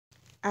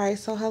Alright,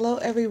 so hello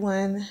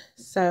everyone.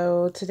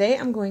 So today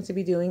I'm going to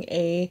be doing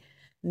a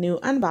new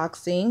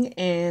unboxing,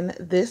 and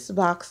this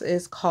box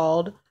is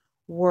called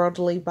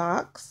Worldly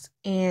Box,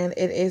 and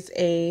it is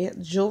a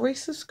jewelry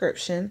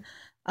subscription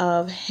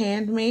of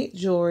handmade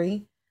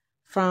jewelry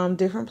from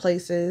different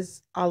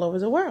places all over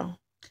the world.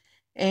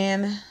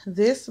 And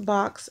this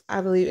box,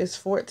 I believe, is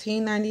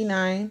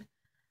 $14.99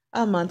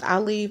 a month.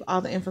 I'll leave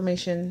all the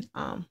information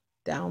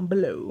down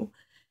below.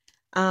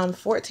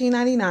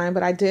 14.99,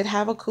 but I did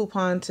have a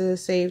coupon to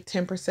save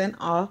 10%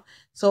 off.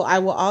 So I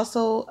will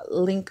also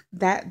link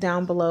that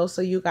down below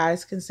so you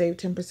guys can save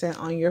 10%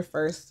 on your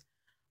first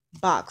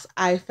box.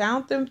 I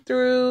found them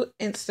through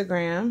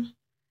Instagram.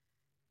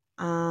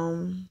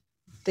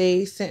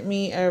 They sent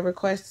me a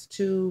request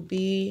to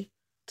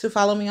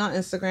follow me on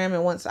Instagram,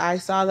 and once I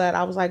saw that,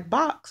 I was like,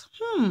 box.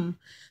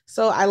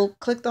 So I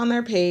clicked on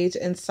their page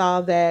and saw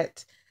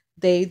that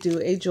they do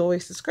a jewelry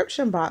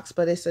subscription box,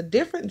 but it's a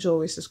different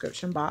jewelry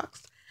subscription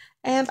box.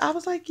 And I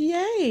was like,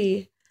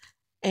 yay.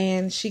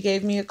 And she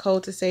gave me a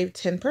code to save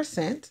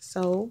 10%.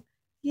 So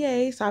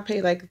yay. So I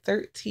paid like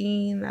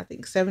 13, I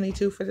think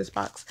 72 for this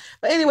box.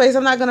 But anyways,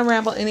 I'm not going to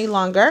ramble any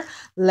longer.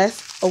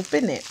 Let's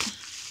open it.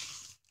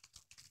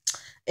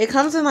 It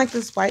comes in like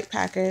this white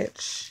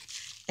package,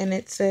 and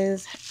it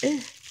says,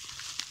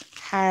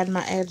 hide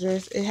my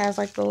address. It has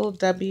like the little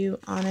W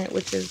on it,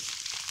 which is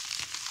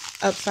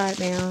upside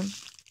down.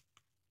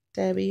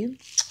 W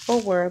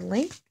for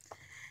Worldly.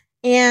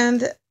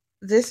 And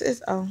this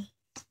is,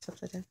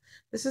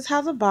 this is how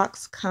the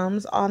box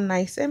comes, all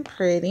nice and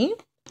pretty.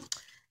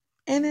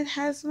 And it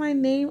has my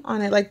name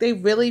on it. Like, they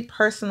really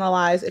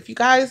personalize. If you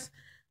guys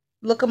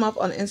look them up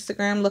on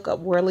Instagram, look up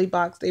Worldly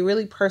Box. They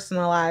really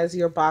personalize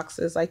your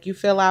boxes. Like, you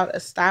fill out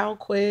a style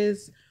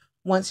quiz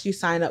once you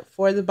sign up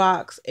for the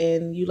box,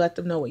 and you let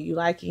them know what you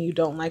like and you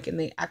don't like, and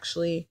they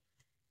actually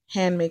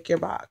hand make your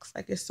box.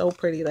 Like, it's so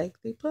pretty. Like,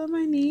 they put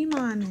my name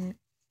on it.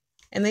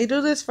 And they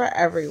do this for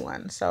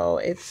everyone, so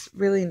it's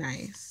really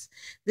nice.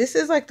 This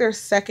is like their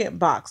second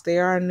box. They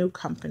are a new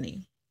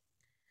company.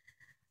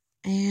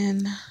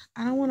 And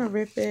I don't want to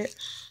rip it.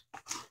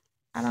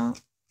 Oh,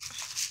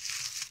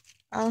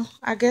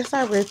 I guess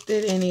I ripped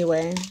it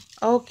anyway.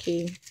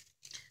 Okay.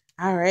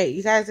 All right,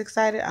 you guys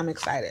excited? I'm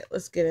excited.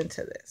 Let's get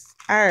into this.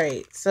 All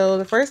right, so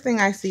the first thing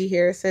I see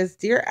here says,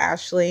 Dear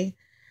Ashley,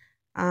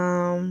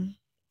 thank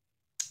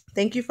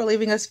you for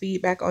leaving us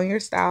feedback on your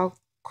style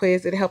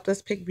quiz. It helped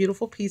us pick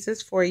beautiful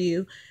pieces for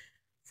you.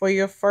 For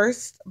your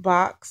first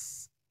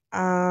box,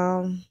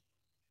 it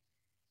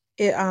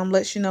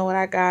lets you know what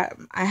I got.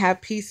 I have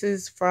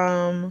pieces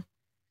from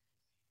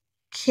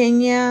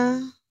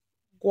Kenya,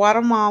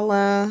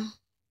 Guatemala,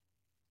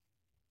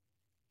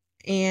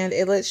 and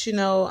it lets you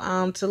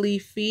know to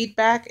leave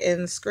feedback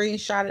and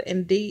screenshot it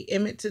and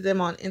DM it to them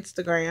on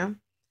Instagram.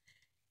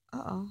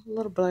 A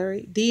little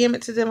blurry. DM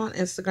it to them on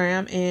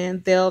Instagram,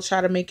 and they'll try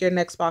to make your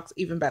next box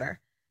even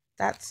better.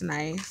 That's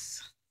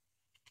nice.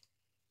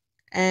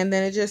 And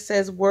then it just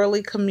says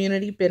Worldly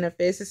Community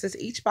Benefits. It says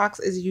each box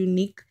is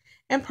unique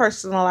and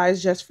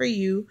personalized just for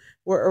you.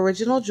 We're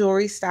original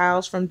jewelry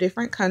styles from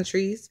different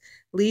countries.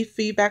 Leave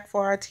feedback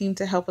for our team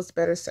to help us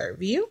better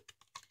serve you.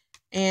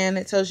 And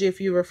it tells you if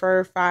you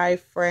refer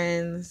 5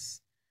 friends,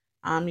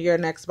 your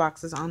next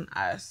box is on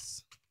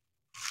us.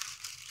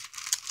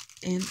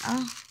 And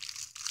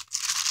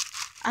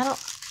I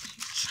don't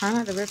try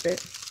not to rip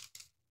it.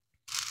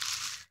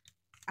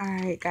 All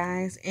right,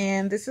 guys,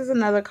 and this is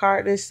another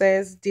card that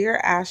says, Dear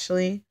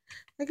Ashley.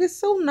 Like, it's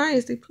so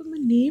nice. They put my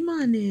name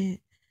on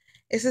it.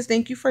 It says,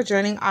 thank you for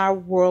joining our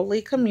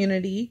Worldly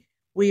community.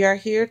 We are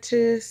here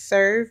to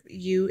serve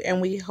you,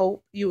 and we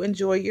hope you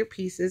enjoy your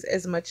pieces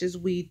as much as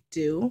we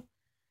do.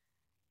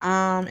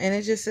 And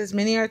it just says,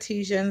 many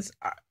artisans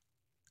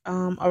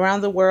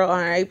around the world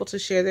are able to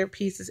share their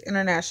pieces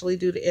internationally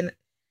due to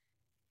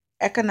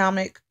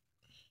economic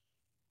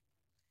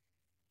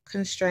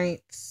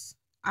constraints.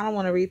 I don't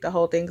want to read the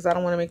whole thing because I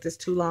don't want to make this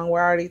too long.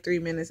 We're already 3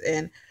 minutes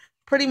in.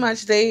 Pretty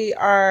much, they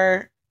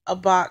are a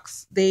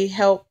box. They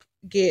help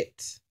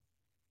get,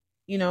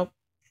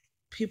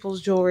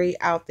 people's jewelry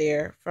out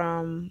there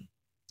from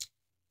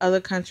other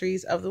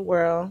countries of the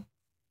world.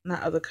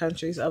 Not other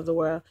countries of the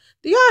world.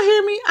 Do y'all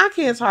hear me? I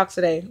can't talk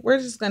today. We're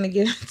just going to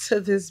get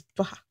into this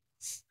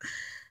box.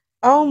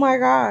 Oh my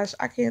gosh.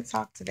 I can't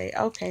talk today.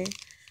 Okay.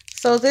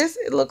 So this,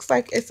 it looks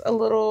like it's a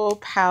little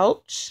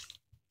pouch.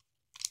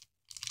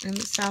 And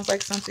it sounds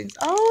like something's,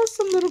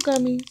 some little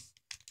gummies.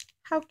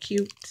 How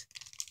cute.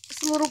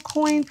 It's a little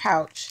coin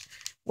pouch.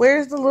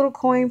 Where's the little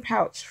coin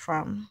pouch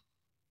from?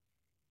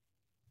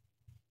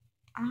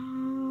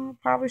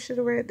 Probably should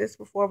have read this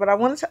before, but I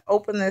wanted to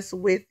open this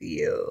with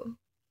you.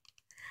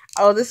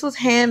 Oh, this was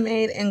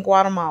handmade in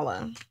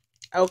Guatemala.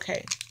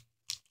 Okay.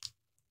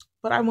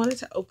 But I wanted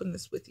to open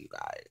this with you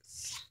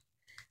guys.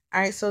 All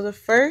right, so the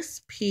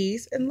first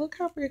piece, and look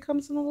how it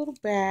comes in a little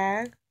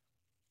bag.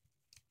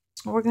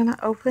 We're going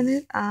to open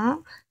it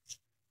up.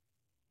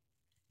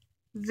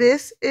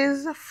 This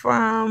is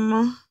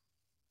from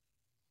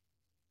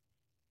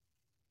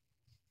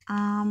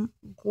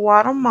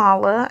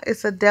Guatemala.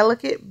 It's a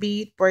delicate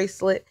bead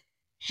bracelet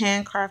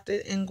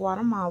handcrafted in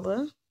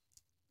Guatemala.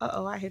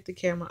 Uh-oh, I hit the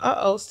camera.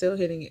 Uh-oh, still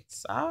hitting it.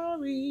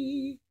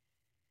 Sorry.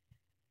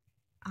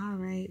 All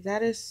right,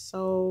 that is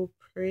so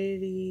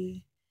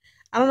pretty.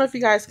 I don't know if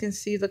you guys can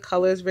see the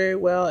colors very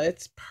well.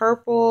 It's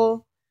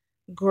purple,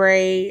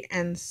 gray,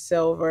 and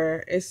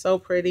silver. It's so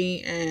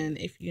pretty, and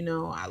if you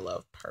know, I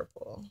love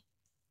purple.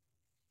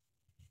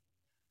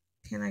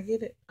 Can I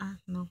get it?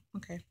 No.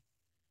 Okay.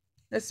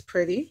 That's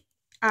pretty.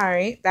 All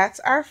right, that's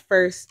our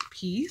first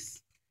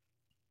piece.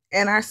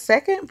 And our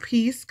second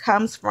piece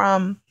comes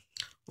from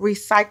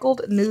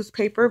recycled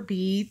newspaper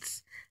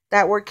beads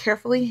that were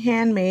carefully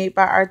handmade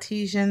by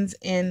artisans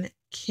in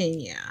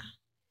Kenya.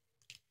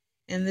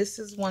 And this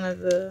is one of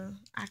the,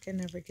 I can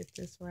never get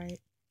this right.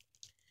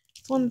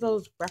 It's one of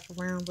those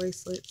wraparound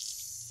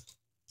bracelets.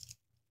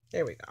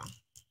 There we go.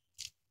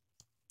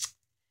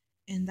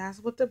 And that's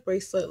what the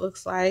bracelet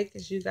looks like,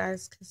 as you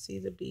guys can see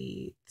the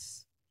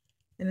beads.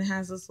 And it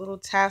has this little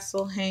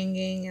tassel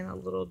hanging and a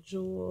little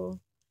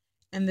jewel.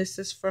 And this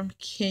is from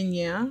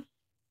Kenya.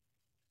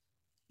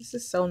 This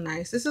is so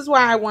nice. This is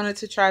why I wanted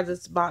to try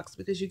this box,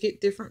 because you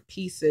get different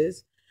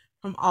pieces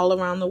from all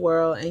around the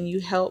world and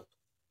you help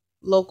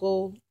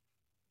local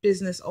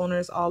business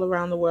owners all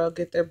around the world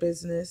get their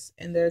business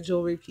and their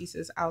jewelry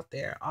pieces out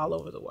there all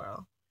over the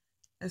world.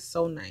 That's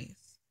so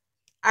nice.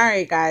 All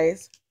right,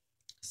 guys.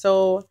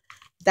 So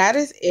that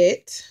is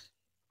it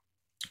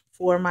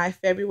for my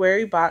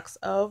February box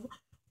of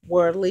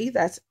Worldly.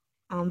 That's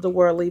the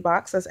Worldly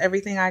box. That's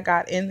everything I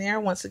got in there.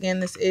 Once again,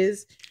 this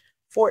is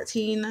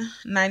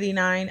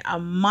 $14.99 a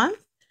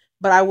month,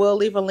 but I will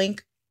leave a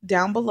link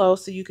down below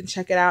so you can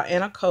check it out,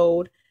 and a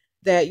code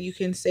that you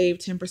can save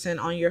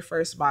 10% on your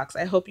first box.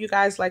 I hope you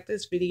guys like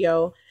this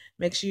video.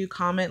 Make sure you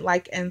comment,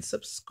 like, and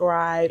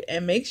subscribe,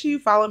 and make sure you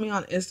follow me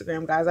on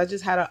Instagram, guys. I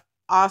just had an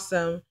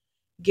awesome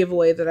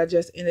giveaway that I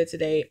just ended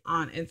today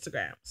on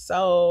Instagram,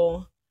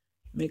 so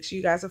make sure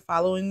you guys are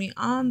following me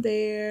on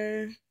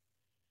there.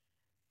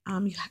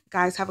 You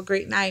guys have a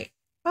great night.